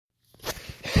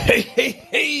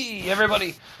Hey,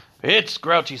 everybody. It's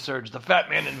Grouchy Surge, the fat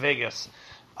man in Vegas.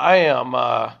 I am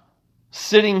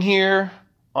sitting here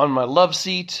on my love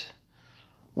seat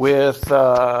with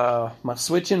my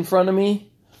Switch in front of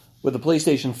me, with the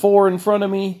PlayStation 4 in front of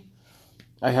me.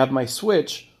 I have my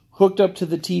Switch hooked up to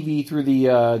the TV through the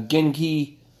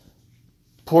Genki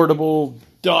portable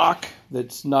dock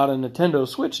that's not a Nintendo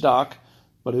Switch dock,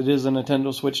 but it is a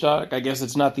Nintendo Switch dock. I guess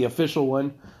it's not the official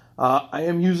one. I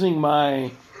am using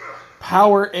my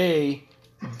Power A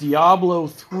Diablo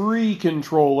 3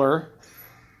 controller,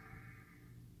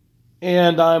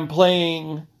 and I'm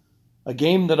playing a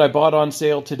game that I bought on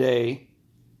sale today,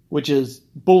 which is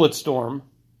Bulletstorm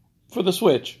for the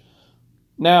Switch.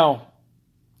 Now,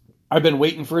 I've been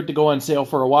waiting for it to go on sale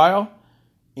for a while,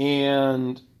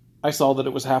 and I saw that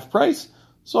it was half price,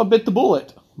 so I bit the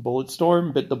bullet.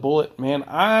 Bulletstorm, bit the bullet. Man,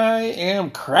 I am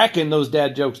cracking those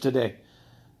dad jokes today.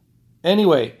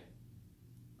 Anyway,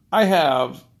 I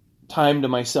have time to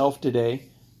myself today.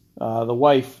 The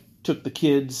wife took the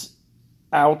kids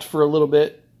out for a little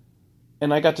bit,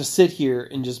 and I got to sit here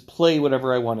and just play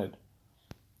whatever I wanted.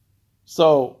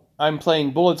 So, I'm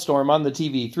playing Bulletstorm on the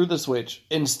TV through the Switch,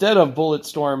 instead of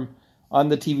Bulletstorm on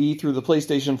the TV through the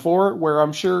PlayStation 4, where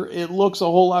I'm sure it looks a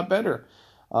whole lot better.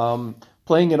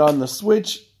 Playing it on the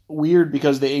Switch, weird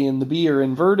because the A and the B are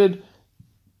inverted,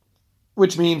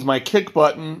 which means my kick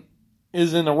button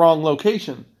is in the wrong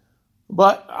location.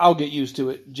 But I'll get used to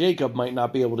it. Jacob might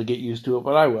not be able to get used to it,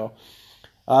 but I will.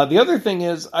 The other thing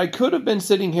is, I could have been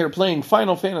sitting here playing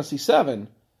Final Fantasy VII,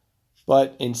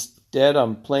 but instead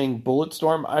I'm playing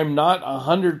Bulletstorm. I'm not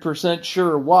 100%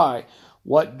 sure why,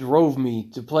 what drove me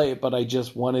to play it, but I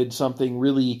just wanted something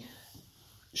really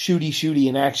shooty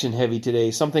and action heavy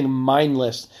today. Something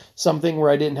mindless. Something where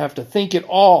I didn't have to think at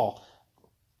all.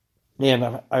 Man,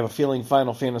 I have a feeling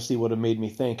Final Fantasy would have made me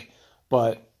think.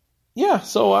 But yeah,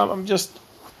 so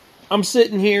I'm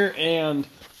sitting here, and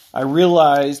I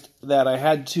realized that I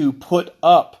had to put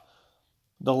up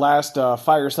the last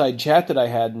Fireside chat that I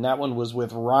had, and that one was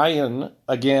with Ryan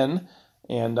again.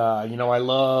 And, I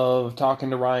love talking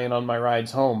to Ryan on my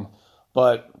rides home.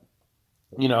 But,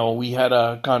 we had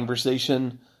a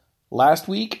conversation last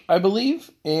week, I believe,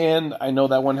 and I know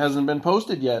that one hasn't been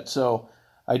posted yet. So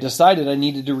I decided I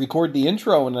needed to record the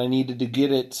intro, and I needed to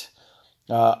get it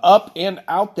up and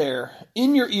out there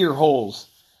in your ear holes.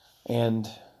 And,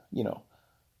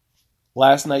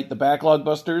 last night, the Backlog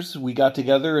Busters, we got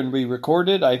together and we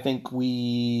recorded. I think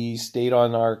we stayed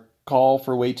on our call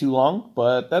for way too long,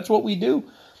 but that's what we do.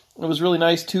 It was really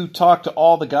nice to talk to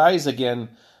all the guys again.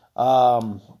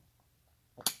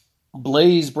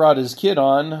 Blaze brought his kid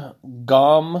on.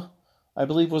 Gom, I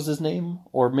believe was his name,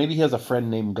 or maybe he has a friend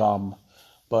named Gom,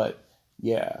 but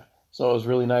yeah. So it was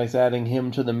really nice adding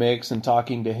him to the mix and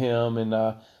talking to him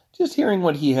and just hearing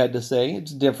what he had to say.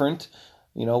 It's different.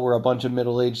 We're a bunch of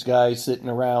middle-aged guys sitting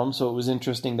around, so it was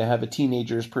interesting to have a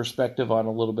teenager's perspective on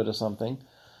a little bit of something.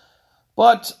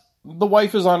 But the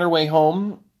wife is on her way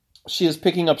home. She is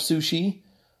picking up sushi.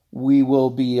 We will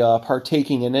be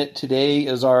partaking in it. Today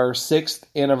is our 6th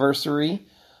anniversary,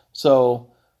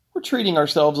 so we're treating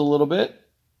ourselves a little bit,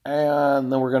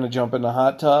 and then we're going to jump in the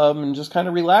hot tub and just kind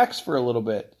of relax for a little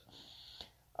bit.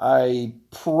 I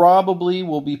probably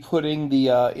will be putting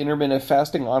the intermittent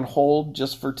fasting on hold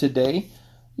just for today,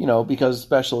 because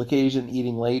special occasion,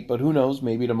 eating late, but who knows,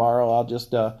 maybe tomorrow I'll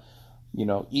just,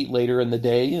 eat later in the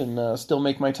day and still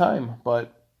make my time.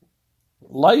 But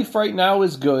life right now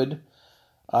is good.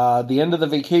 The end of the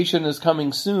vacation is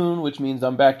coming soon, which means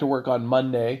I'm back to work on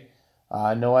Monday.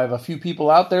 I know I have a few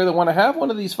people out there that want to have one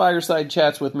of these fireside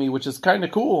chats with me, which is kind of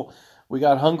cool. We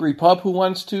got Hungry Pup who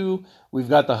wants to. We've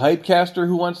got the Hypecaster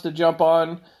who wants to jump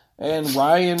on. And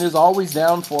Ryan is always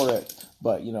down for it.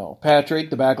 But, Patrick,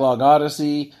 the Backlog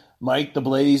Odyssey, Mike, the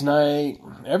Blaze Knight,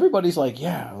 everybody's like,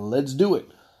 yeah, let's do it.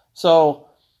 So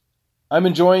I'm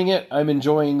enjoying it. I'm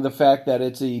enjoying the fact that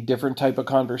it's a different type of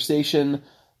conversation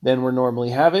than we're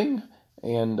normally having.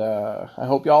 And I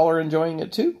hope y'all are enjoying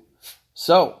it too.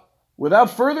 So, without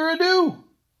further ado,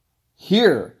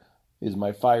 here is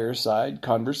my fireside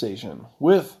conversation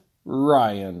with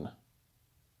Ryan.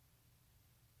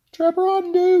 Trapper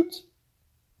on, dudes.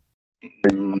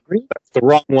 That's the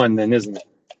wrong one then, isn't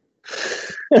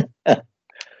it?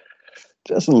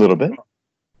 Just a little bit.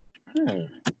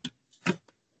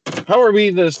 How are we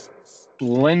this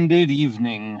splendid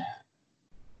evening?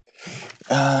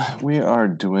 We are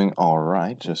doing all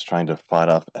right. Just trying to fight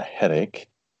off a headache.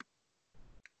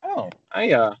 Oh,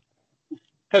 I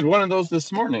had one of those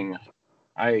this morning.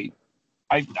 I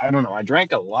don't know. I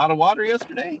drank a lot of water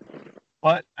yesterday,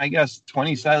 but I guess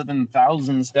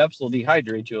 27,000 steps will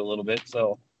dehydrate you a little bit.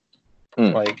 So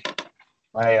Like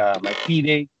my feet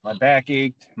ached, my back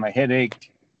ached, my head ached.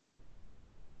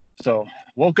 So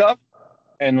woke up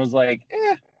and was like,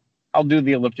 I'll do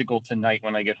the elliptical tonight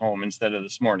when I get home instead of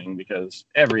this morning because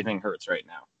everything hurts right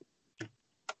now.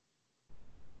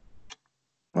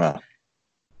 Wow.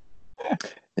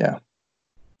 Yeah.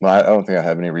 Well, I don't think I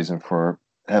have any reason for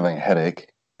having a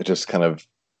headache. It just kind of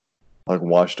like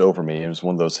washed over me. It was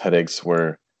one of those headaches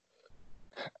where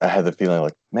I had the feeling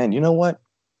like, man, you know what?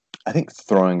 I think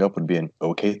throwing up would be an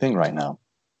okay thing right now.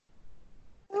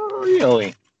 Oh,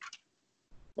 really?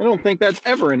 I don't think that's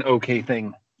ever an okay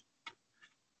thing.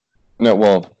 No,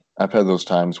 well, I've had those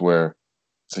times where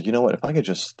it's like, you know what? If I could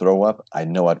just throw up, I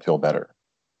know I'd feel better.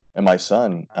 And my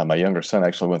son, my younger son,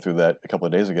 actually went through that a couple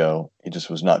of days ago. He just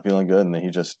was not feeling good, and then he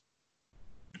just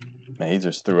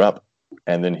threw up.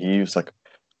 And then he was like,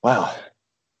 wow,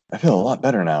 I feel a lot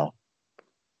better now.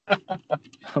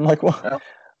 I'm like, well,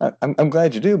 I'm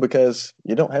glad you do because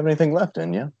you don't have anything left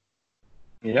in you.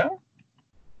 Yeah.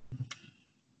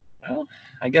 Well,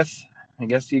 I guess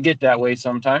you get that way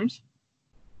sometimes.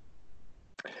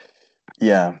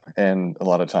 Yeah, and a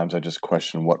lot of times I just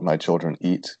question what my children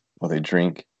eat, what they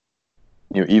drink.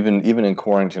 You know, even in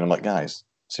quarantine, I'm like, guys,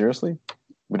 seriously,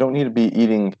 we don't need to be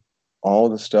eating all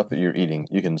the stuff that you're eating.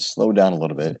 You can slow down a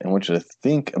little bit. And I want you to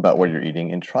think about what you're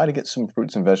eating and try to get some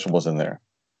fruits and vegetables in there.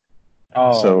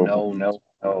 Oh, So, no.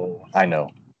 I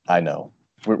know.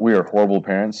 We are horrible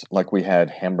parents. Like we had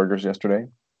hamburgers yesterday,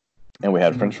 and we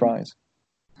had French fries,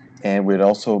 and we'd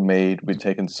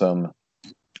taken some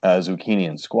zucchini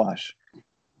and squash.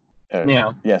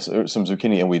 Yeah. Yes, some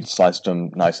zucchini, and we'd sliced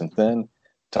them nice and thin,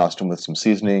 tossed them with some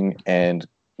seasoning, and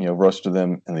roasted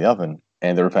them in the oven,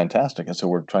 and they were fantastic. And so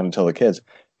we're trying to tell the kids,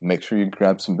 make sure you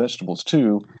grab some vegetables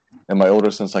too. And my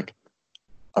older son's like,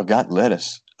 I've got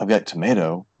lettuce, I've got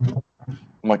tomato. I'm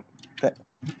like,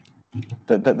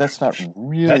 that's not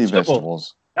really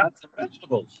vegetables. Got some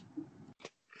vegetables.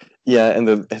 Yeah, and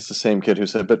it's the same kid who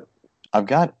said, but I've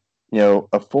got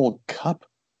a full cup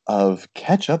of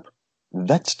ketchup.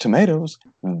 That's tomatoes.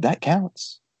 That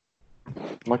counts.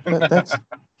 I'm like, that's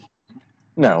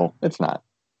no, it's not.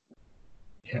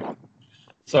 Yeah.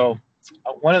 So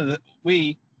one of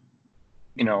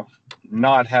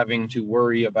not having to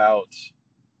worry about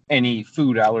any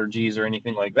food allergies or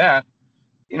anything like that.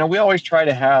 We always try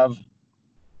to have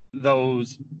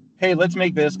those, hey, let's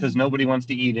make this because nobody wants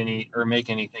to eat any or make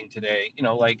anything today.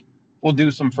 Like we'll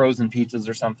do some frozen pizzas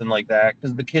or something like that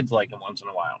because the kids like them once in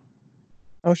a while.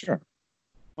 Oh, sure.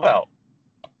 Well,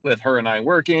 with her and I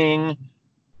working,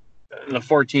 the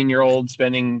 14-year-old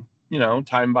spending,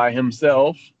 time by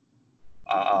himself,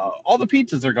 all the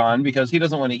pizzas are gone because he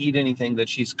doesn't want to eat anything that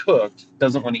she's cooked,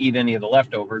 doesn't want to eat any of the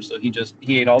leftovers, so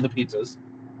he ate all the pizzas.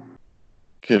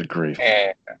 Good grief.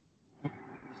 And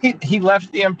he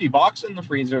left the empty box in the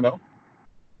freezer, though.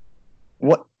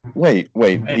 What? Wait.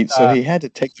 So he had to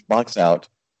take the box out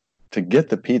to get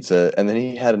the pizza, and then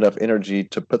he had enough energy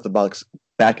to put the box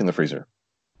back in the freezer.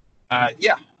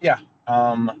 Yeah.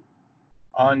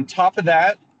 On top of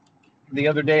that, the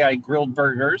other day I grilled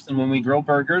burgers, and when we grill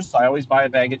burgers, I always buy a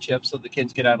bag of chips so the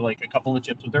kids get out like a couple of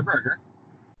chips with their burger.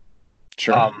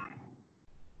 Sure.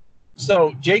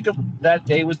 So Jacob that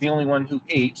day was the only one who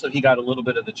ate, so he got a little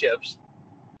bit of the chips.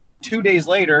 2 days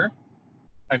later,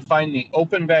 I find the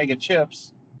open bag of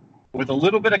chips with a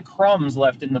little bit of crumbs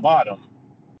left in the bottom,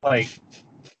 and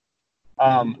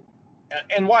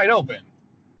wide open.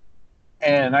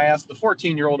 And I asked the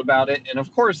 14-year-old about it, and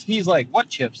of course he's like, "What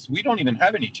chips? We don't even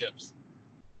have any chips."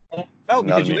 Well, no,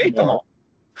 because you ate them all.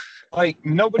 Like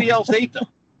nobody else ate them.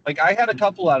 Like I had a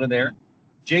couple out of there.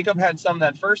 Jacob had some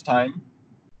that first time,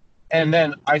 and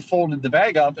then I folded the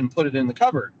bag up and put it in the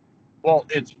cupboard. Well,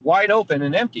 it's wide open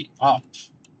and empty. Oh,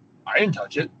 I didn't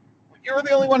touch it. You were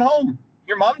the only one home.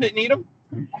 Your mom didn't eat them.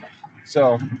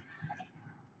 So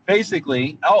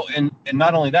basically, and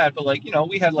not only that, but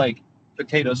we had like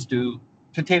potato soup.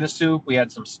 We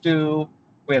had some stew.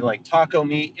 We had like taco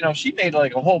meat. She made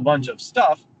like a whole bunch of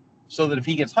stuff so that if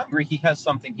he gets hungry, he has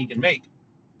something he can make.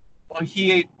 Well,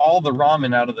 he ate all the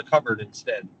ramen out of the cupboard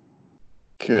instead.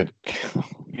 Good.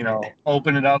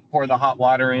 Open it up, pour the hot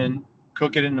water in,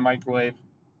 cook it in the microwave.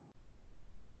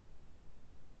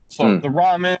 So the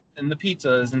ramen and the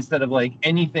pizzas, instead of like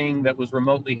anything that was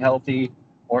remotely healthy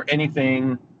or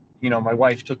anything, my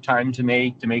wife took time to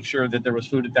make sure that there was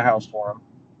food at the house for him.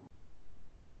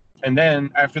 And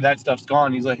then after that stuff's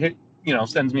gone, he's like, hey,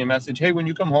 sends me a message. Hey, when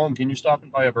you come home, can you stop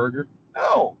and buy a burger?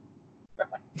 No.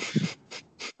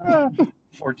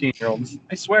 14-year-olds,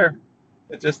 I swear.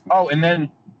 It just, and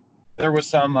then there was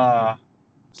some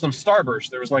Starburst.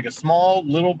 There was like a small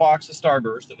little box of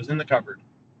Starburst that was in the cupboard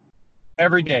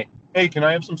every day. Hey, can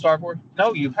I have some Starburst?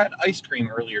 No, you had ice cream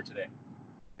earlier today.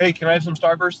 Hey, can I have some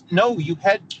Starburst? No, you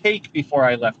had cake before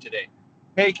I left today.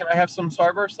 Hey, can I have some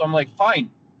Starburst? So I'm like, fine,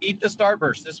 eat the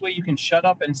Starburst. This way you can shut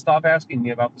up and stop asking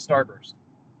me about the Starburst.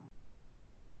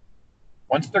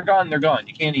 Once they're gone, they're gone.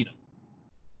 You can't eat them.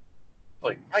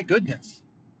 Like, my goodness.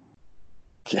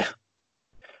 Yeah.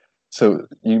 So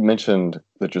you mentioned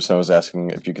that your son was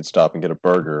asking if you could stop and get a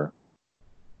burger.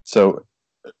 So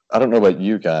I don't know about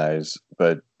you guys,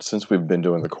 but since we've been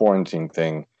doing the quarantine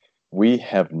thing, we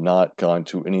have not gone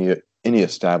to any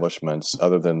establishments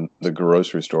other than the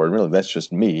grocery store. And really, that's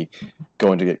just me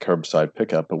going to get curbside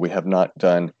pickup. But we have not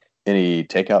done any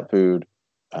takeout food,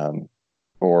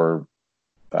 or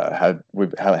we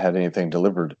haven't had anything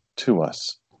delivered to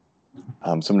us. So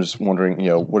I'm just wondering,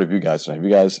 what have you guys done? Have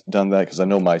you guys done that? Because I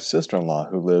know my sister-in-law,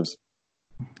 who lives,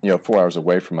 4 hours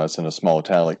away from us in a small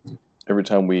town, like every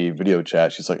time we video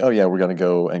chat, she's like, "Oh yeah, we're gonna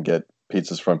go and get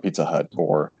pizzas from Pizza Hut,"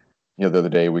 or the other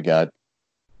day we got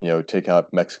take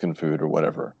out Mexican food or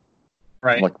whatever.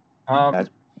 Right. I'm like,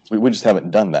 we just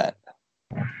haven't done that.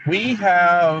 We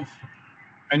have.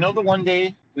 I know the one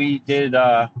day we did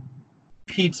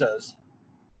pizzas.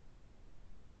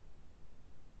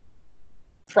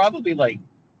 Probably like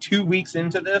 2 weeks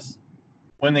into this,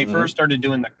 when they first started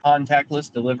doing the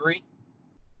contactless delivery,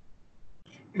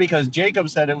 because Jacob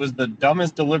said it was the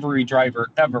dumbest delivery driver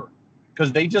ever,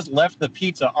 because they just left the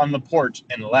pizza on the porch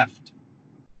and left.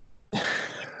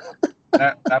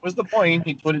 That was the point.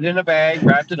 He put it in a bag,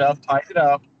 wrapped it up, tied it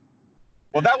up.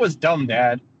 Well, that was dumb,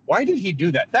 Dad. Why did he do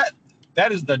that?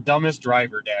 That is the dumbest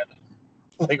driver, Dad.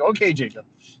 Like, okay, Jacob.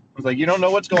 I was like, you don't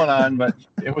know what's going on, but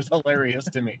it was hilarious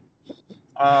to me.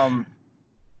 And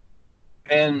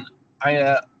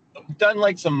I done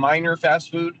like some minor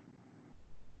fast food.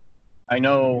 I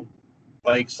know,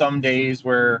 like some days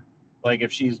where, like,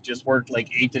 if she's just worked like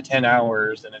 8 to 10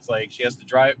 hours, and it's like she has to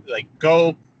drive, like,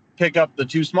 go pick up the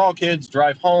 2 small kids,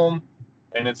 drive home,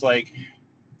 and it's like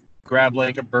grab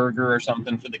like a burger or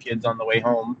something for the kids on the way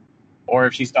home. Or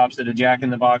if she stops at a Jack in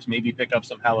the Box, maybe pick up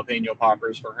some jalapeno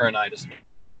poppers for her and I to smoke.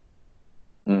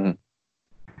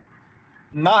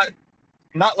 Not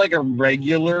like a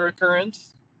regular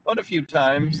occurrence, but a few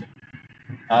times.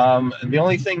 The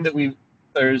only thing that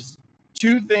there's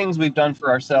 2 things we've done for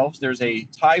ourselves. There's a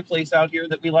Thai place out here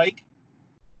that we like.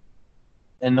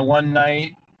 And the one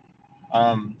night,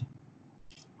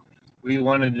 we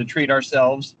wanted to treat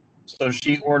ourselves. So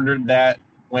she ordered that,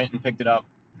 went and picked it up.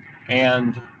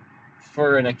 And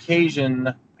for an occasion,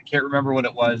 I can't remember what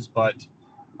it was, but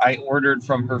I ordered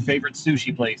from her favorite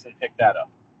sushi place and picked that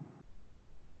up.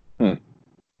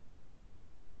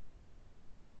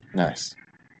 Nice.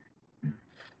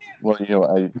 Well,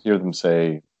 I hear them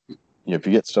say, if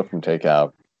you get stuff from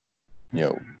takeout,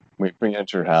 we bring it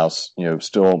into your house,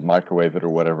 still microwave it or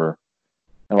whatever.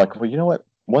 And like, well, you know what?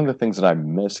 One of the things that I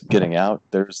miss getting out,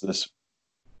 there's this,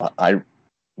 my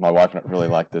wife and I really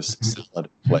like this salad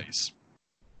place.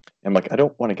 And like, I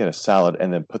don't want to get a salad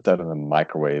and then put that in the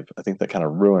microwave. I think that kind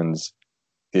of ruins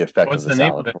the effect of the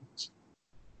salad. Name of it?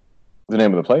 The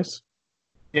name of the place?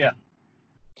 Yeah.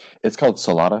 It's called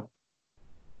Salada.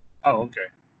 Oh, okay.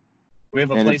 We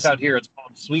have a place out here. It's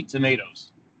called Sweet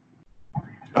Tomatoes.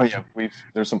 Oh yeah,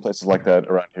 there's some places like that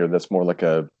around here. That's more like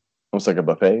almost like a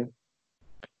buffet.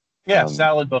 Yeah,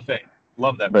 salad buffet.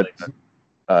 Love that place.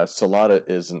 Salada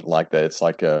isn't like that. It's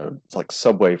like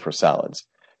Subway for salads.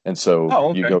 And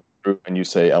so you go through and you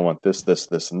say, I want this, this,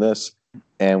 this, and this.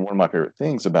 And one of my favorite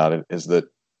things about it is that,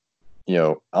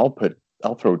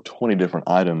 I'll throw 20 different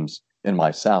items in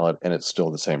my salad and it's still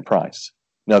the same price.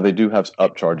 Now they do have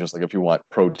upcharges, like if you want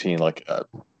protein, like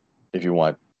if you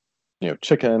want,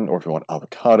 chicken, or if you want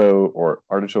avocado or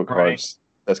artichoke hearts,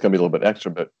 that's going to be a little bit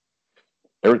extra. But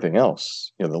everything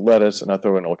else, the lettuce, and I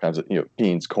throw in all kinds of,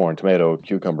 beans, corn, tomato,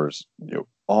 cucumbers,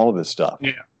 all this stuff.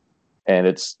 Yeah. And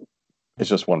it's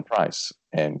just one price.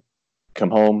 And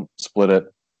come home, split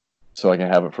it, so I can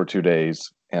have it for 2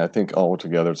 days. And I think all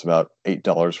together it's about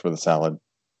 $8 for the salad.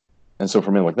 And so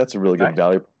for me, like, that's a really good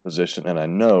value proposition. And I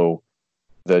know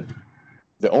that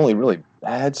the only really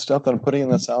bad stuff that I'm putting in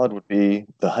the salad would be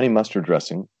the honey mustard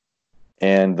dressing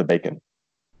and the bacon.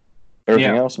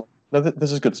 Everything else, no,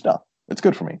 this is good stuff. It's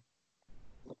good for me.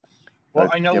 Well,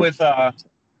 I know with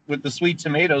the sweet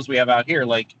tomatoes we have out here,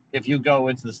 like if you go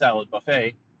into the salad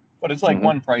buffet, but it's like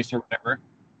one price or whatever.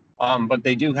 But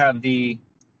they do have the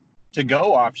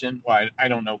to-go option. Well, I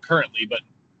don't know currently, but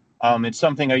it's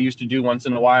something I used to do once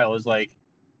in a while, is like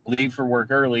leave for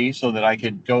work early so that I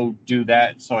could go do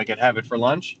that so I could have it for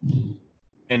lunch.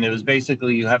 And it was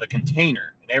basically, you have a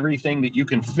container and everything that you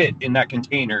can fit in that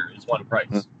container is one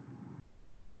price.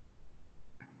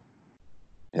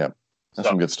 Yeah. That's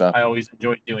some good stuff. I always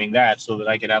enjoyed doing that so that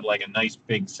I could have like a nice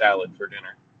big salad for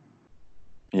dinner.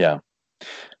 Yeah.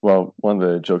 Well, one of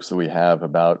the jokes that we have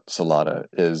about Salada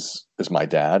is my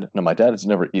dad. Now, my dad has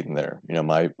never eaten there.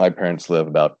 My parents live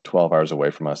about 12 hours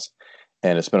away from us,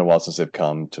 and it's been a while since they've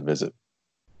come to visit.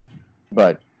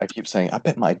 But I keep saying, I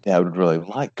bet my dad would really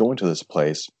like going to this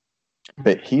place.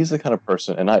 But he's the kind of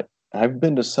person, and I've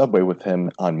been to Subway with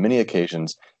him on many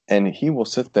occasions, and he will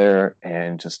sit there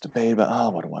and just debate about, oh,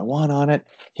 what do I want on it?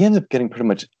 He ends up getting pretty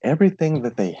much everything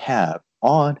that they have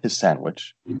on his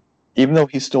sandwich, even though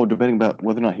he's still debating about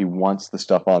whether or not he wants the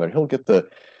stuff on there. He'll get the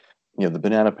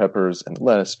banana peppers and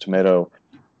lettuce, tomato,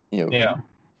 Yeah.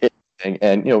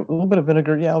 and a little bit of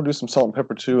vinegar. Yeah, I'll do some salt and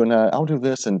pepper too, and I'll do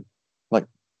this. And like,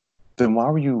 then why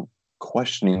were you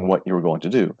questioning what you were going to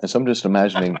do? And so I'm just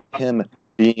imagining him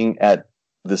being at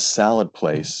the salad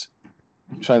place,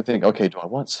 trying to think, okay, do I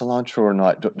want cilantro or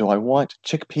not? Do I want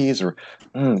chickpeas or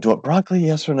do I want broccoli?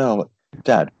 Yes or no?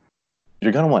 Dad,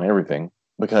 you're gonna want everything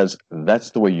because that's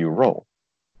the way you roll.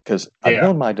 Because I've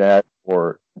known my dad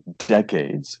for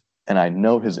decades, and I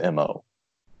know his MO.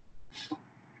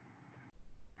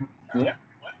 Yeah.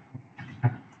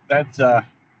 That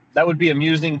would be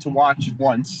amusing to watch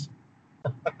once.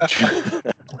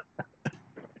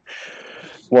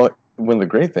 Well, one of the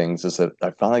great things is that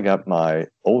I finally got my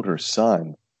older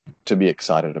son to be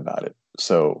excited about it.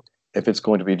 So if it's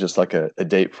going to be just like a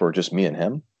date for just me and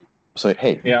him, I'll say,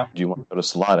 hey, do you want to go to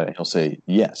Salada? And he'll say,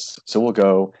 yes. So we'll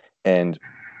go, and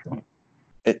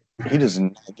he does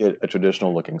not get a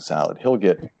traditional looking salad. He'll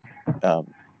get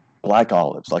black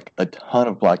olives, like a ton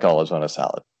of black olives on a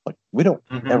salad. Like, we don't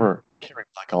ever carry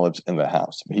black olives in the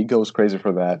house. He goes crazy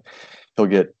for that. He'll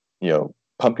get,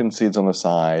 pumpkin seeds on the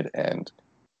side, and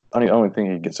I don't even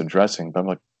think he gets a dressing. But I'm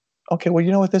like, okay, well,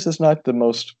 you know what? This is not the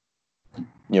most,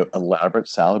 elaborate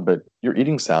salad, but you're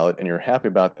eating salad and you're happy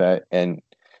about that, and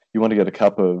you want to get a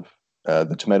cup of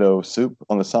the tomato soup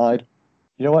on the side.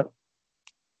 You know what?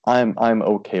 I'm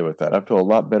okay with that. I feel a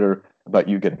lot better about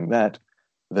you getting that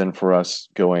than for us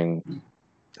going,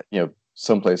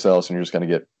 someplace else and you're just going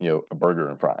to get, a burger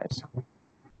and fries.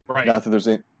 Right. Not that there's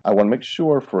any, I want to make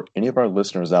sure for any of our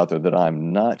listeners out there that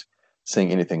I'm not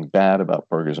saying anything bad about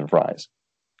burgers and fries.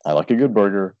 I like a good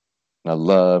burger, and I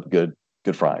love good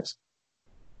fries.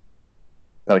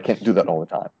 But I can't do that all the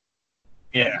time.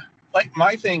 Yeah. Like,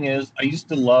 my thing is, I used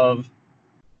to love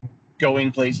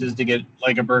going places to get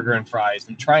like a burger and fries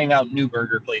and trying out new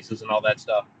burger places and all that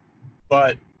stuff.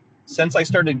 But since I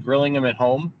started grilling them at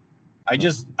home,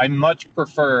 I much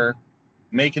prefer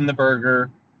making the burger,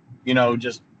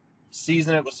 just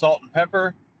season it with salt and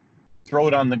pepper, throw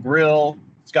it on the grill.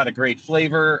 It's got a great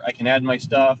flavor. I can add my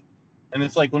stuff. And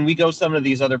it's like when we go some of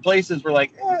these other places, we're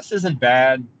like, this isn't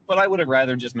bad, but I would have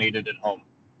rather just made it at home.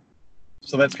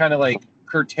 So that's kind of like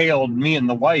curtailed me and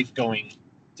the wife going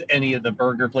to any of the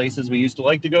burger places we used to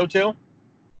like to go to.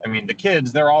 I mean, the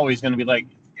kids, they're always going to be like,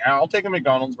 yeah, I'll take a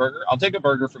McDonald's burger. I'll take a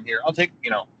burger from here. I'll take,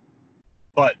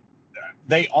 but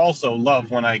they also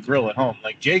love when I grill at home.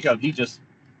 Like Jacob, he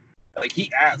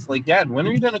asks, like, Dad, when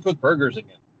are you going to cook burgers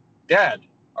again? Dad,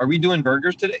 are we doing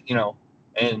burgers today?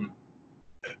 And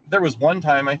there was one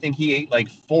time I think he ate like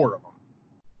 4 of them.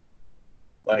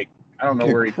 Like, I don't know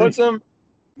where he puts them.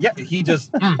 Yeah, he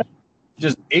just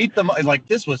ate them. Like,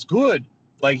 this was good.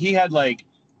 Like, he had like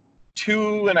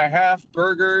 2.5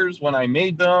 burgers when I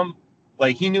made them.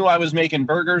 Like, he knew I was making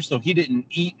burgers, so he didn't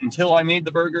eat until I made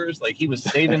the burgers. Like, he was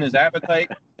saving his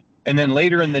appetite. And then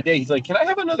later in the day, he's like, can I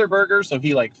have another burger? So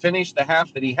he like finished the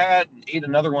half that he had and ate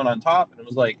another one on top. And it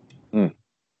was like,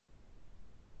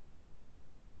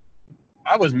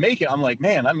 I'm like,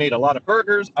 man, I made a lot of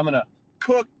burgers. I'm going to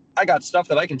cook. I got stuff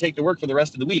that I can take to work for the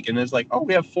rest of the week. And it's like, oh,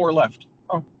 we have 4 left.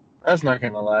 Oh, that's not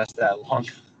going to last that long.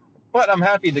 But I'm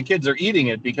happy the kids are eating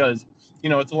it because,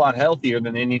 it's a lot healthier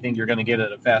than anything you're going to get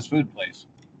at a fast food place.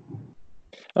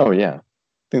 Oh, yeah. I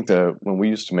think when we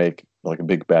used to make like a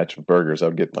big batch of burgers, I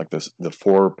would get like the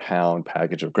 4-pound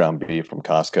package of ground beef from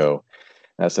Costco.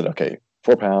 And I said, okay,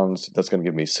 4 pounds, that's going to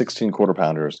give me 16 quarter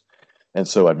pounders. And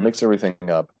so I'd mix everything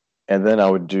up, and then I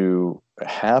would do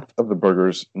half of the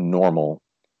burgers normal,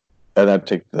 and I'd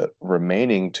take the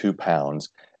remaining 2 pounds,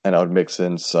 and I would mix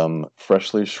in some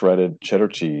freshly shredded cheddar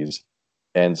cheese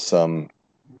and some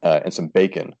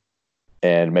bacon,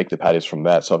 and make the patties from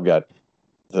that. So I've got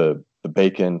the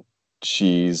bacon,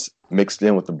 cheese mixed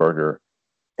in with the burger,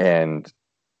 and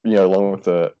along with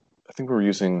I think we were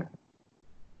using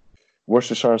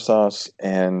Worcestershire sauce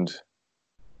and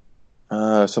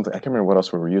something, I can't remember what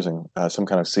else we were using, some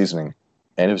kind of seasoning,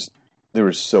 and they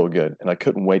were so good, and I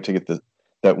couldn't wait to get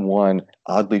that one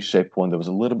oddly shaped one that was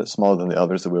a little bit smaller than the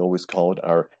others that we always called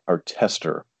our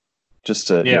tester, just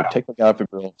to take the guy off the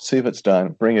grill, see if it's done,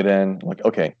 bring it in. Like,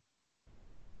 okay,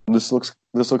 this looks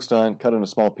done. Cut it into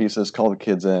small pieces. Call the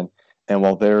kids in, and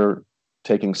while they're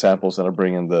taking samples, then I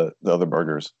bring in the other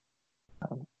burgers.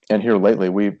 And here lately,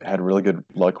 we've had really good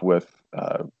luck with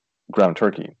ground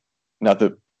turkey. Not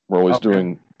that we're always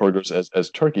doing burgers as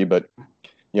turkey, but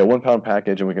 1 pound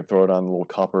package, and we can throw it on the little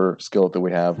copper skillet that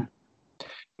we have.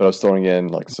 But I was throwing in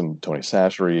like some Tony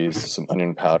Chachere's, some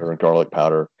onion powder and garlic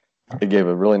powder. It gave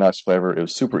a really nice flavor. It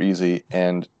was super easy,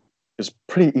 and it's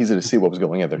pretty easy to see what was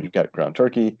going in there. You've got ground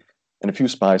turkey and a few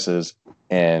spices,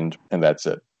 and that's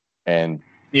it. And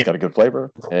it's got a good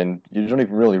flavor, and you don't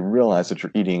even really realize that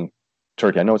you're eating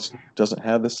turkey. I know it doesn't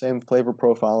have the same flavor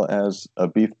profile as a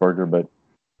beef burger, but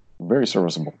very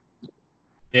serviceable.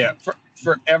 Yeah,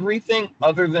 for everything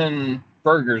other than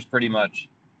burgers, pretty much,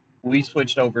 we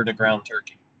switched over to ground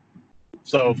turkey.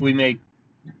 So if we make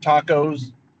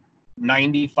tacos,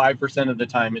 95% of the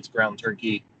time it's ground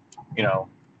turkey,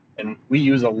 and we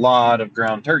use a lot of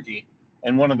ground turkey.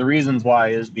 And one of the reasons why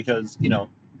is because,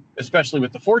 especially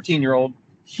with the 14-year-old,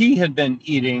 he had been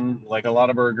eating like a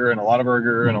lot of burger and a lot of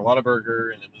burger and a lot of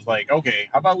burger. And it was like, okay,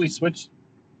 how about we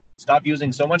stop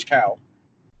using so much cow?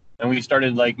 And we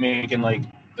started like making like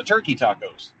the turkey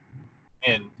tacos.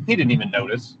 And he didn't even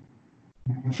notice.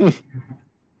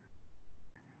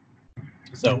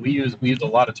 So we used a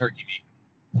lot of turkey meat.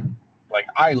 Like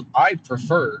I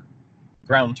prefer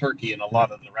ground turkey in a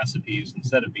lot of the recipes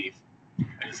instead of beef.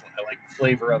 I like the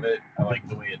flavor of it. I like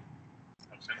the way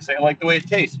it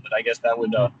tastes, but I guess that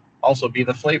would also be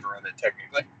the flavor of it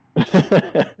technically.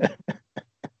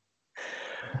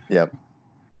 Yeah.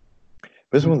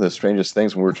 This is one of the strangest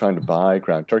things when we're trying to buy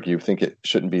ground turkey. You think it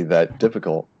shouldn't be that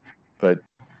difficult, but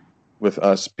with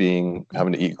us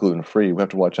having to eat gluten-free, we have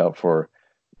to watch out for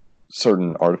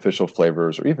certain artificial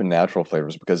flavors or even natural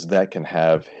flavors, because that can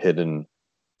have hidden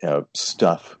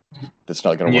stuff that's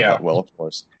not going to work out well for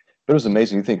us. But it was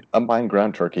amazing. You think, I'm buying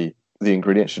ground turkey, the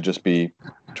ingredient should just be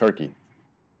turkey.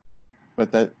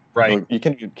 But that you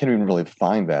can't even really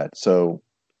find that. So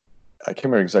I can't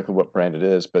remember exactly what brand it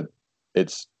is, but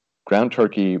it's ground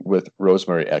turkey with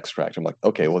rosemary extract. I'm like,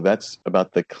 okay, well, that's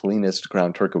about the cleanest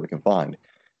ground turkey we can find,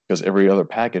 because every other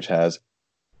package has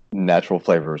natural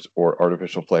flavors or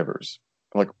artificial flavors.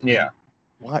 I'm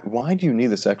like, why do you need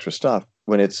this extra stuff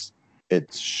when it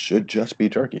should just be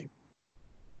turkey?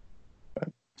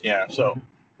 Yeah. So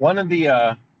one of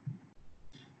the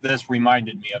this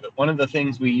reminded me of it. One of the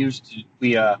things we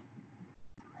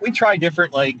try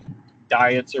different like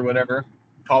diets or whatever,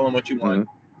 call them what you want.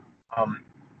 Mm-hmm.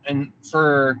 And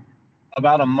for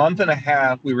about a month and a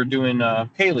half, we were doing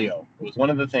paleo. It was one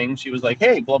of the things. She was like,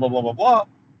 hey, blah, blah, blah, blah, blah.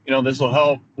 This will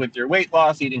help with your weight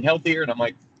loss, eating healthier. And I'm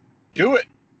like, do it.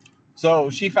 So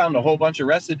she found a whole bunch of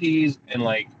recipes, and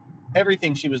like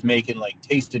everything she was making like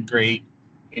tasted great.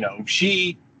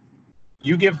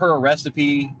 You give her a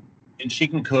recipe and she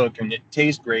can cook and it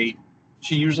tastes great.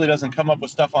 She usually doesn't come up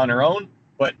with stuff on her own,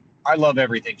 but I love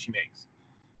everything she makes.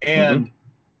 And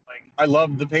I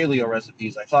loved the paleo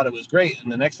recipes. I thought it was great.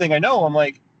 And the next thing I know, I'm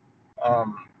like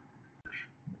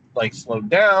slowed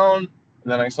down.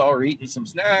 And then I saw her eating some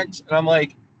snacks, and I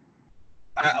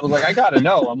was like, I gotta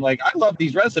know. I'm like, I love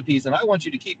these recipes, and I want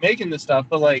you to keep making this stuff.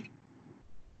 But like,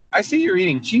 I see you're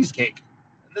eating cheesecake,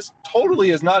 and this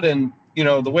totally is not in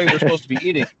the way we're supposed to be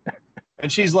eating.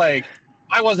 And she's like,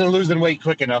 I wasn't losing weight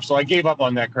quick enough, so I gave up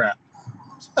on that crap.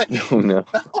 Like, oh no.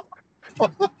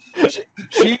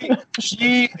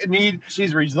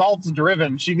 She's results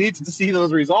driven. She needs to see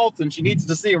those results, and she needs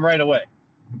to see them right away.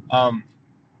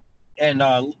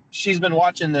 And she's been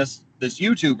watching this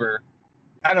YouTuber.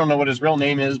 I don't know what his real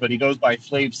name is, but he goes by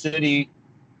Flav City.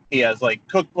 He has like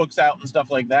cookbooks out and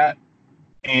stuff like that.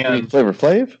 And Flavor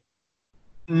Flav?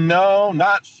 No,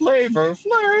 not Flavor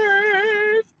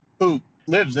Flav, who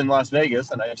lives in Las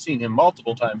Vegas, and I've seen him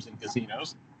multiple times in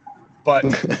casinos. But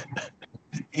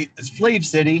it's Flav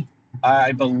City.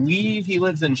 I believe he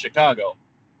lives in Chicago.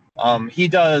 He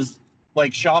does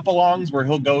like shop-alongs where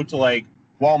he'll go to like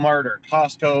Walmart or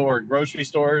Costco or grocery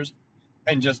stores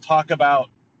and just talk about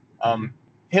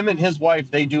him and his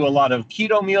wife. They do a lot of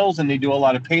keto meals and they do a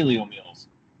lot of paleo meals.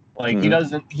 Like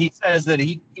he says that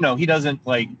he doesn't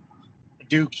like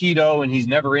do keto and he's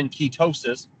never in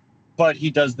ketosis, but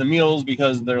he does the meals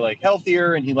because they're like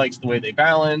healthier and he likes the way they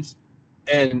balance.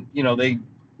 And, they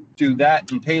do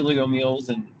that in paleo meals,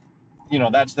 and,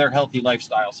 that's their healthy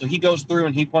lifestyle. So he goes through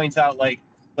and he points out like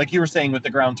you were saying with the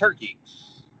ground turkey,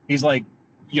 he's like,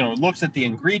 looks at the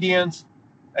ingredients,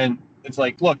 and it's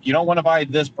like, look, you don't want to buy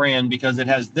this brand because it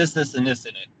has this, this, and this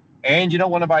in it. And you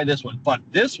don't want to buy this one. But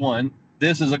this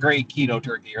is a great keto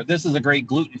turkey, or this is a great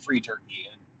gluten-free turkey.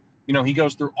 And, he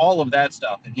goes through all of that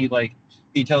stuff, and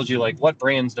he tells you like what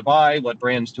brands to buy, what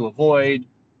brands to avoid.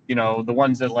 The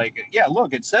ones that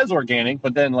look, it says organic,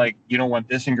 but then you don't want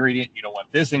this ingredient, you don't want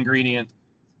this ingredient.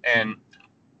 And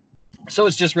so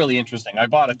it's just really interesting. I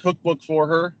bought a cookbook for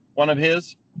her, one of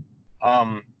his.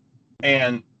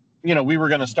 And, we were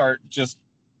going to start just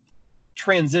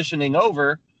transitioning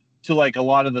over to a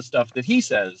lot of the stuff that he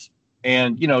says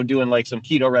and, doing some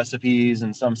keto recipes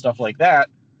and some stuff like that,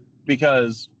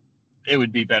 because it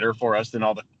would be better for us than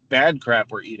all the bad crap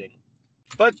we're eating.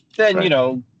 But then,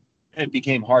 Right. It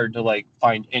became hard to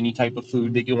find any type of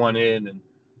food that you wanted. And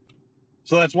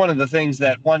so that's one of the things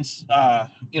that once,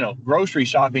 grocery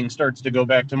shopping starts to go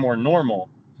back to more normal,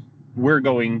 we're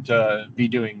going to be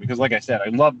doing, because like I said, I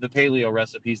love the paleo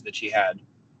recipes that she had.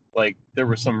 There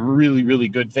were some really, really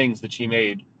good things that she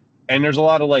made. And there's a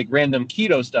lot of random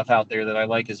keto stuff out there that I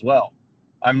like as well.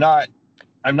 I'm not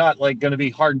going to be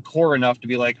hardcore enough to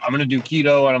be I'm going to do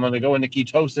keto and I'm going to go into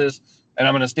ketosis and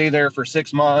I'm going to stay there for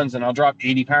 6 months and I'll drop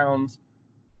 80 pounds.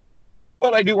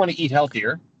 But I do want to eat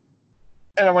healthier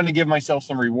and I want to give myself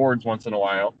some rewards once in a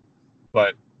while.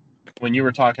 But when you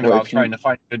were talking about trying to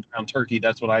find a good ground turkey,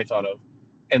 that's what I thought of.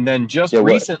 And then just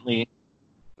recently,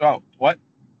 oh, what?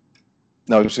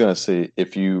 No, I was just going to say,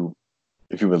 if you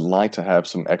would like to have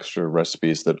some extra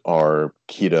recipes that are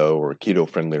keto or keto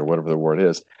friendly or whatever the word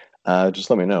is, just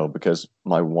let me know, because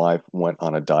my wife went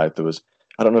on a diet that was,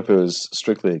 I don't know if it was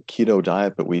strictly a keto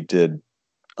diet, but we did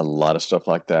a lot of stuff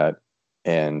like that.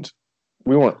 And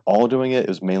we weren't all doing it. It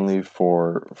was mainly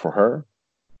for her.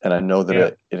 And I know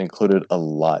that it included a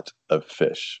lot of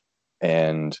fish.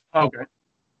 And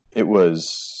it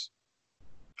was,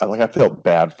 I felt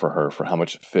bad for her for how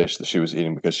much fish that she was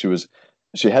eating, because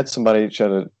she had someone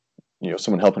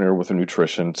helping her with her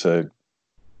nutrition to,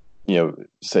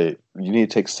 say, you need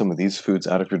to take some of these foods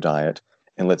out of your diet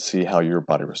and let's see how your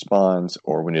body responds,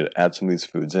 or we need to add some of these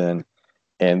foods in.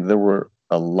 And there were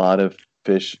a lot of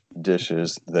fish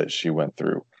dishes that she went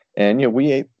through. And,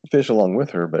 we ate fish along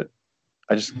with her, but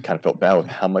I just kind of felt bad with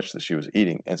how much that she was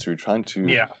eating. And so you're trying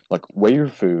to weigh your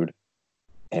food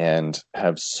and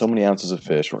have so many ounces of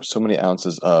fish or so many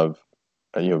ounces of,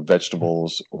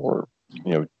 vegetables or,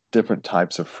 different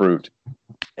types of fruit.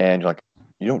 And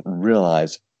you don't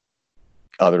realize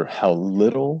either how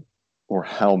little or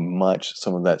how much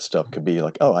some of that stuff could be.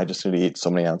 Oh, I just need to eat so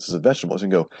many ounces of vegetables,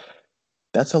 and go,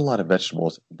 that's a lot of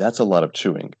vegetables. That's a lot of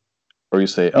chewing. Or you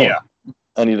say, oh,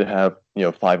 I need to have,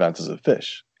 5 ounces of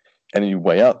fish. And you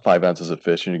weigh out 5 ounces of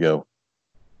fish and you go,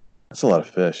 that's a lot of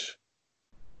fish.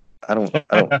 I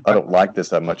don't like this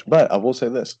that much. But I will say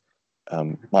this.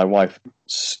 My wife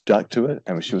stuck to it.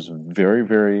 I mean, she was very,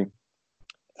 very,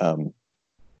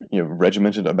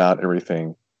 regimented about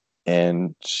everything.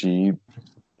 And she,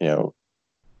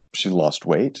 she lost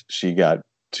weight. She got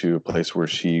to a place where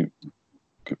she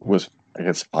was, I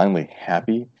guess, finally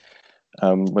happy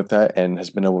with that, and has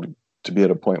been able to be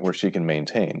at a point where she can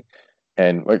maintain.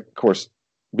 And of course,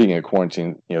 being in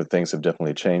quarantine, things have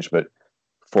definitely changed. But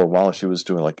for a while, she was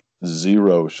doing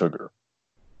zero sugar,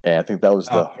 and I think that was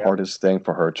the hardest thing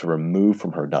for her to remove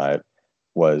from her diet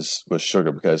was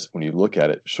sugar, because when you look at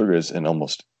it, sugar is in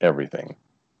almost everything.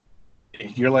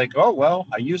 You're oh, well,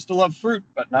 I used to love fruit,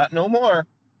 but not no more.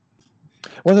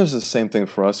 Well, there's the same thing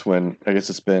for us when, I guess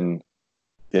it's been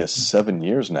 7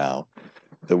 years now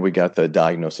that we got the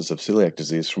diagnosis of celiac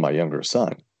disease from my younger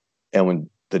son. And when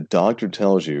the doctor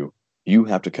tells you, you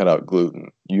have to cut out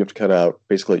gluten, you have to cut out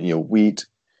basically, wheat,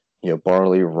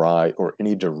 barley, rye, or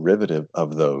any derivative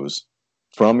of those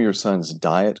from your son's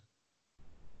diet,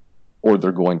 or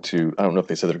they're going to, I don't know if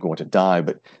they said they're going to die,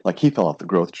 but he fell off the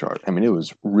growth chart. I mean, it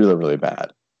was really, really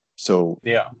bad. So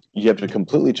you have to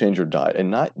completely change your diet,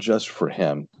 and not just for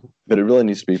him, but it really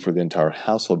needs to be for the entire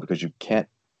household, because you can't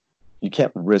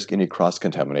risk any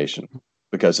cross-contamination,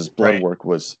 because his blood work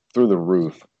was through the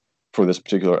roof for this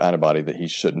particular antibody that it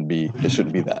shouldn't be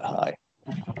that high.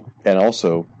 And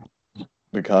also,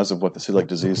 because of what the celiac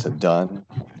disease had done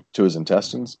to his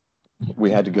intestines,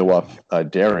 we had to go off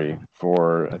dairy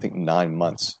for, I think, 9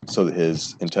 months so that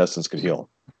his intestines could heal.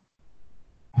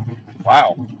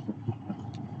 Wow.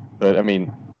 But, I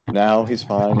mean, now he's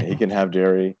fine. He can have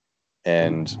dairy.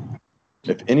 And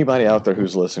if anybody out there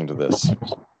who's listening to this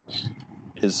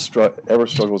ever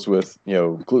struggles with,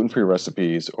 gluten-free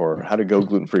recipes or how to go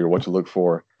gluten-free or what to look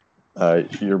for,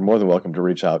 you're more than welcome to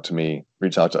reach out to me,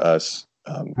 reach out to us.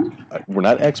 We're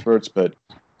not experts, but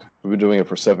we've been doing it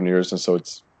for 7 years, and so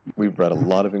we've read a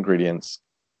lot of ingredients.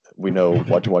 We know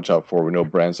what to watch out for. We know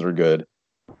brands that are good,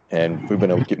 and we've been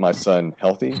able to keep my son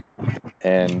healthy,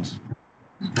 and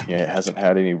hasn't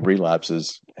had any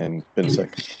relapses and been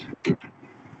sick.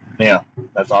 Yeah,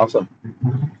 that's awesome.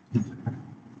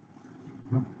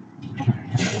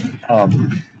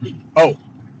 Oh,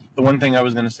 the one thing I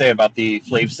was going to say about the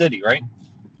Flav City, right?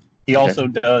 He also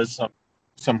does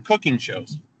some cooking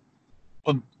shows.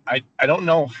 Well, I don't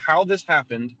know how this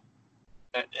happened,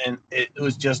 and it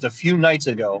was just a few nights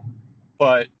ago,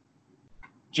 but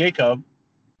Jacob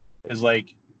is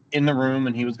like in the room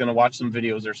and he was going to watch some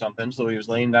videos or something, so he was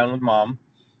laying down with mom,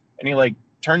 and he like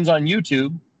turns on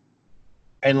YouTube,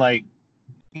 and like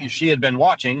she had been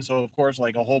watching, so of course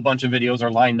like a whole bunch of videos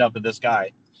are lined up of this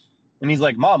guy, and he's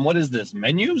like, "Mom, what is this,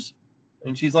 menus?"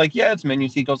 And she's like, "Yeah, it's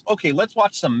menus." He goes, "Okay, let's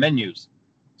watch some menus."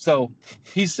 So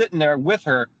he's sitting there with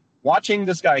her watching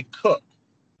this guy cook,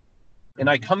 and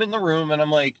I come in the room and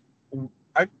I'm like,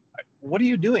 "What are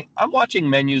you doing?" "I'm watching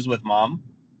menus with mom."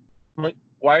 I'm like,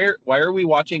 why are we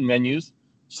watching menus?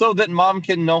 "So that mom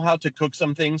can know how to cook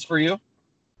some things for you."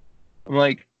 I'm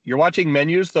like, "You're watching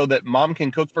menus so that mom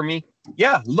can cook for me?"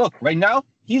 "Yeah, look, right now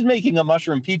he's making a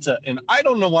mushroom pizza, and I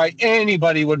don't know why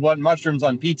anybody would want mushrooms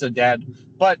on pizza, Dad,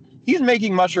 but he's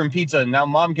making mushroom pizza, and now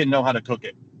mom can know how to cook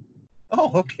it."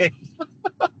 "Oh, okay."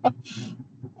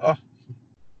 Oh,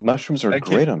 Mushrooms are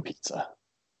great on pizza.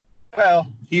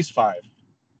 Well, he's 5.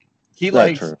 He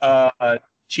likes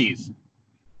cheese.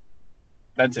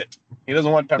 That's it. He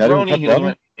doesn't want pepperoni. He doesn't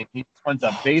want anything. He wants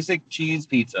a basic cheese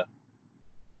pizza.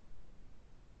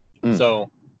 So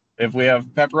if we have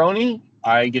pepperoni,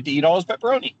 I get to eat all his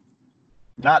pepperoni.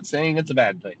 Not saying it's a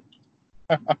bad thing.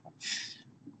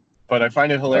 But I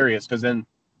find it hilarious because then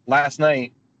last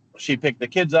night she picked the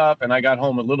kids up and I got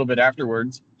home a little bit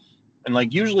afterwards. And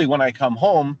like usually when I come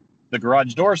home, the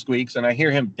garage door squeaks and I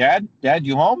hear him, Dad,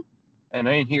 you home?" And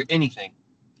I didn't hear anything.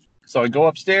 So I go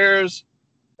upstairs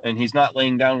and he's not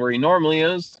laying down where he normally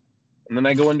is. And then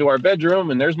I go into our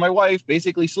bedroom and there's my wife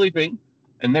basically sleeping.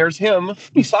 And there's him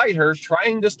beside her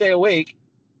trying to stay awake,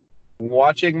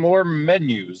 watching more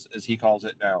menus, as he calls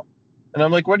it now. And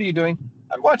I'm like, "What are you doing?"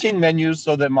 "I'm watching menus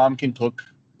so that mom can cook."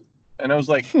 And I was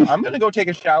like, "I'm going to go take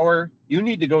a shower. You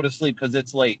need to go to sleep because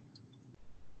it's late."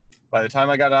 By the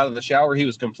time I got out of the shower, he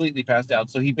was completely passed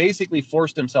out. So he basically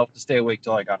forced himself to stay awake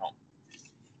till I got home.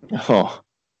 Oh,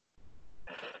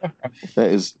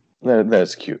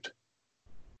 that's cute.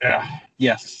 Yeah.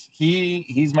 Yes.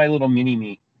 He's my little mini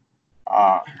me.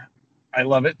 I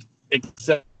love it,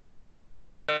 except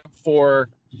for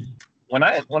when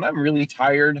I'm really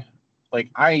tired. Like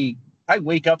I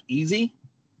wake up easy,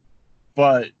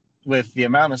 but with the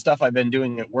amount of stuff I've been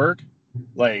doing at work,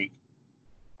 like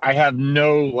I have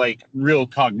no like real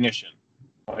cognition.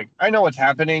 Like I know what's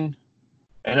happening,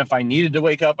 and if I needed to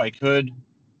wake up, I could,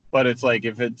 but it's like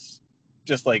if it's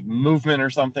just like movement or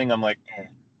something, I'm like, eh.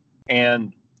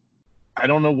 And I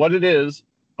don't know what it is,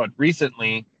 but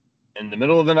recently, in the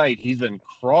middle of the night, he's been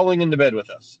crawling into bed with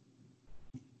us.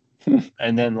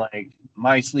 And then like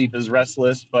my sleep is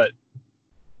restless, but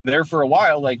there for a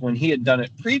while, like when he had done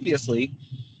it previously,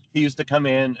 he used to come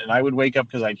in and I would wake up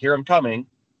because I'd hear him coming,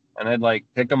 and I'd like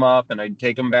pick him up and I'd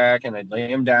take him back and I'd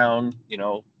lay him down,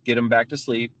 get him back to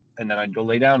sleep, and then I'd go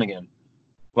lay down again.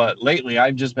 But lately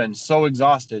I've just been so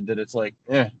exhausted that it's like,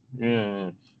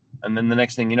 and then the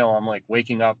next thing you know, I'm like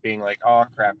waking up being like, "Oh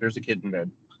crap, there's a kid in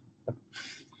bed."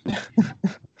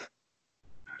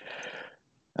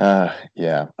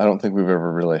 Yeah, I don't think we've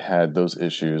ever really had those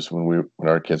issues when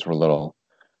our kids were little.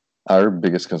 Our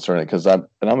biggest concern, because I'm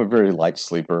a very light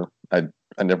sleeper. I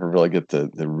never really get the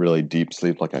really deep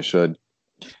sleep like I should.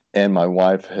 And my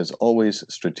wife has always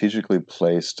strategically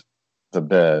placed the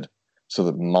bed so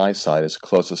that my side is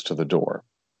closest to the door.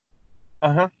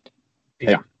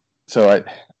 Yeah.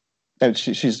 And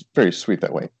she's very sweet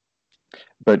that way.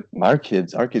 But our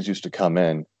kids used to come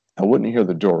in. I wouldn't hear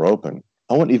the door open.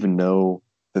 I wouldn't know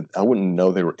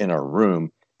they were in our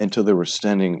room until they were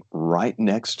standing right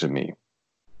next to me.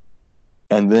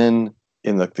 And then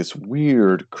in like this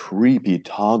weird, creepy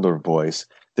toddler voice,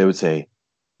 they would say,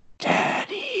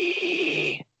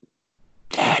 Daddy,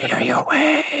 are you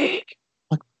awake?"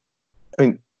 Like, I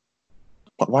mean,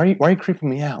 why are you creeping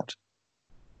me out?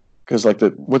 Because like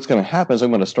what's going to happen is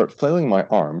I'm going to start flailing my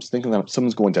arms, thinking that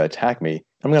someone's going to attack me.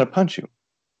 I'm going to punch you.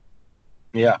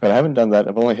 Yeah. But I haven't done that.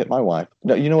 I've only hit my wife.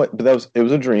 No, you know what? But it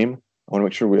was a dream. I want to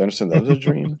make sure we understand that was a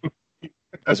dream.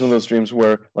 It's one of those dreams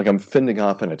where like I'm fending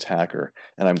off an attacker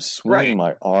and I'm swinging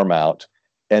my arm out,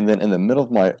 and then in the middle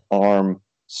of my arm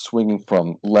swinging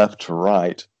from left to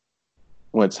right,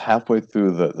 when it's halfway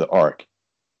through the arc,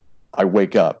 I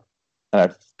wake up and I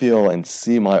feel and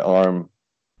see my arm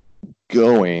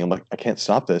going. I'm like, I can't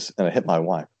stop this, and I hit my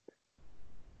wife.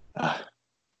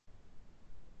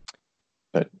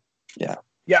 But yeah.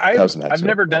 Yeah, I've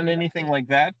never done anything like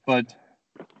that, but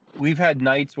we've had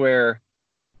nights where,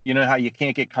 you know how you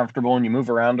can't get comfortable and you move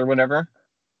around or whatever?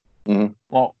 Mm-hmm.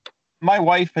 Well, my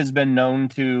wife has been known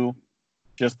to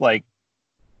just like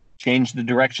change the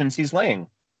directions he's laying.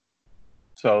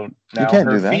 So You now can't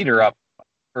her do that. feet are up.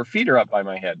 Her feet are up by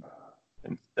my head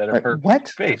instead of Right. her What?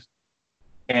 face.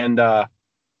 And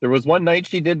there was one night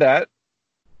she did that,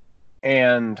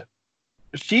 and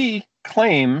she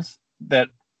claims that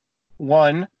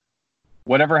one,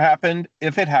 whatever happened,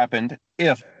 if it happened,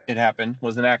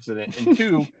 was an accident, and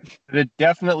two, that it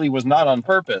definitely was not on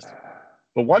purpose.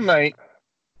 But one night,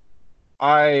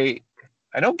 I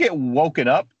don't get woken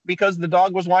up because the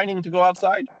dog was whining to go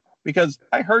outside, because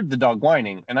I heard the dog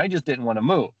whining and I just didn't want to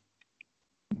move.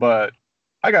 But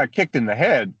I got kicked in the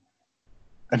head,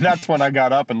 and that's when I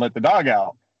got up and let the dog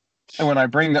out. And when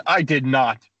I did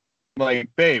not.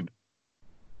 Like, babe,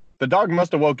 the dog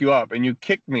must have woke you up and you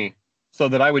kicked me so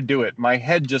that I would do it. My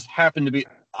head just happened to be,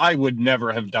 I would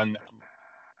never have done that.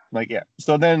 Like, yeah.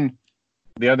 So then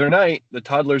the other night, the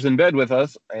toddler's in bed with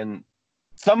us, and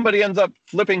somebody ends up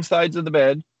flipping sides of the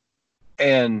bed.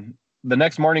 And the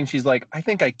next morning, she's like, I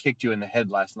think I kicked you in the head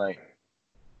last night.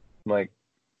 I'm like,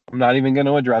 I'm not even going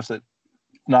to address it.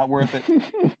 It's not worth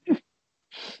it.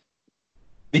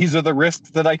 These are the risks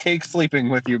that I take sleeping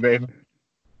with you, babe.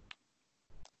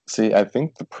 See, I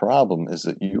think the problem is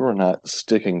that you are not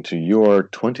sticking to your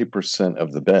 20%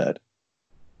 of the bed.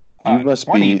 You must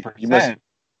 20%. be. You must.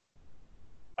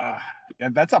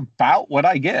 That's about what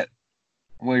I get,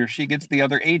 where she gets the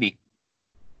other 80.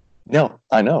 No,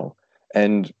 I know.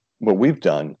 And what we've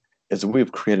done is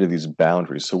we've created these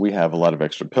boundaries. So we have a lot of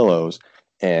extra pillows,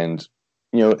 and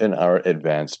in our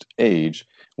advanced age,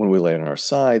 when we lay on our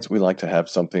sides, we like to have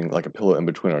something like a pillow in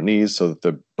between our knees so that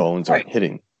the bones aren't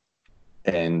hitting.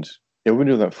 And we've been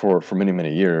doing that for many,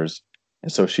 many years.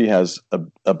 And so she has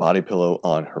a body pillow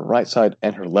on her right side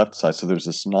and her left side. So there's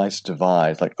this nice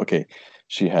divide. Like, okay,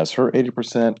 she has her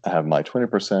 80%, I have my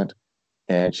 20%.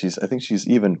 And I think she's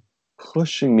even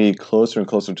pushing me closer and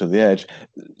closer to the edge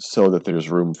so that there's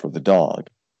room for the dog.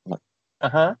 I'm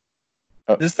like,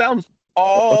 This sounds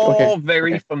all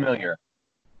very familiar.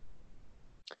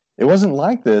 It wasn't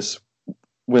like this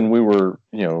when we were,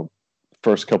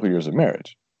 first couple years of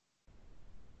marriage.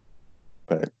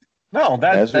 But no,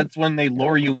 that's when they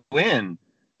lure you in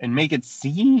and make it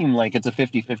seem like it's a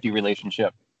 50-50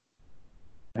 relationship.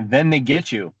 And then they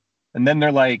get you. And then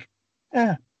they're like,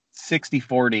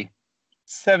 60-40,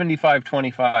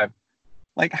 75-25.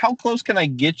 Like, how close can I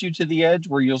get you to the edge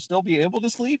where you'll still be able to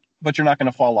sleep, but you're not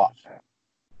going to fall off?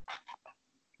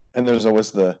 And there's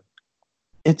always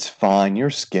it's fine, you're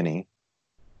skinny.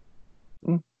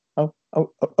 Oh,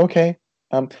 okay.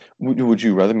 Would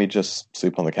you rather me just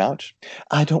sleep on the couch?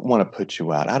 I don't want to put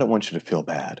you out. I don't want you to feel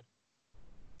bad.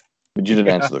 But you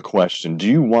didn't answer the question. Do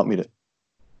you want me to?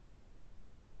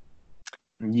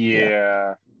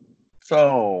 Yeah.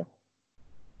 So,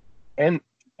 and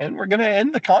we're going to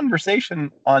end the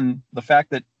conversation on the fact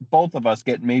that both of us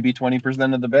get maybe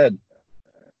 20% of the bed.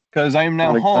 Because I am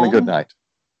now home. On a good night.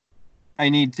 I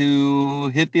need to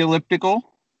hit the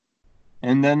elliptical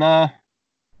and then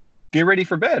get ready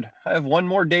for bed. I have one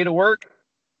more day to work,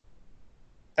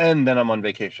 and then I'm on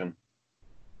vacation.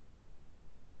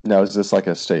 Now, is this like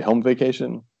a stay-home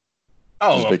vacation?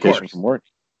 Oh, of vacation course. From work?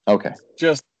 Okay.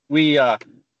 Just we'd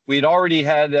already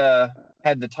had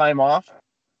the time off.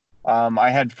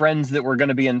 I had friends that were going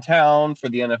to be in town for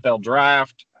the NFL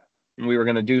draft, and we were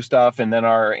going to do stuff. And then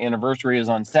our anniversary is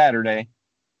on Saturday.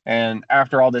 And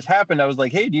after all this happened, I was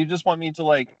like, "Hey, do you just want me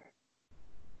to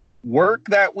work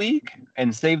that week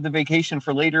and save the vacation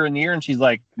for later in the year?" And she's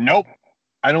like, "Nope,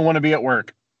 I don't want to be at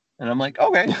work." And I'm like,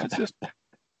 "Okay, let's just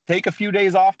take a few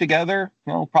days off together.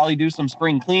 Probably do some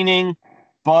spring cleaning,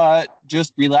 but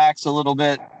just relax a little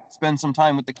bit, spend some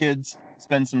time with the kids,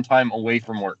 spend some time away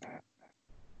from work."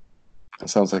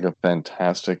 That sounds like a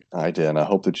fantastic idea, and I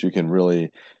hope that you can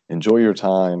really enjoy your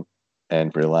time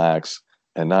and relax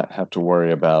and not have to worry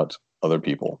about other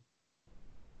people.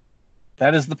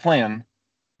 That is the plan.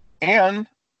 And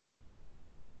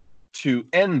to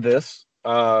end this,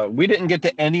 we didn't get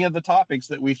to any of the topics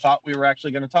that we thought we were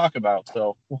actually going to talk about,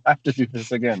 so we'll have to do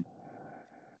this again.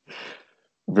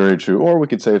 Very true. Or we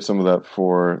could save some of that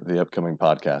for the upcoming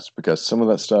podcast, because some of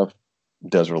that stuff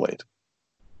does relate.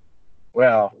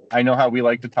 Well, I know how we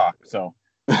like to talk, so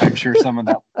I'm sure some of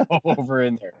that will go over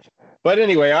in there. But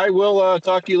anyway, I will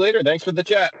talk to you later. Thanks for the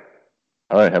chat.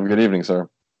 All right. Have a good evening, sir.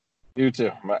 You too.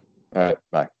 Bye. All right.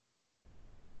 Bye.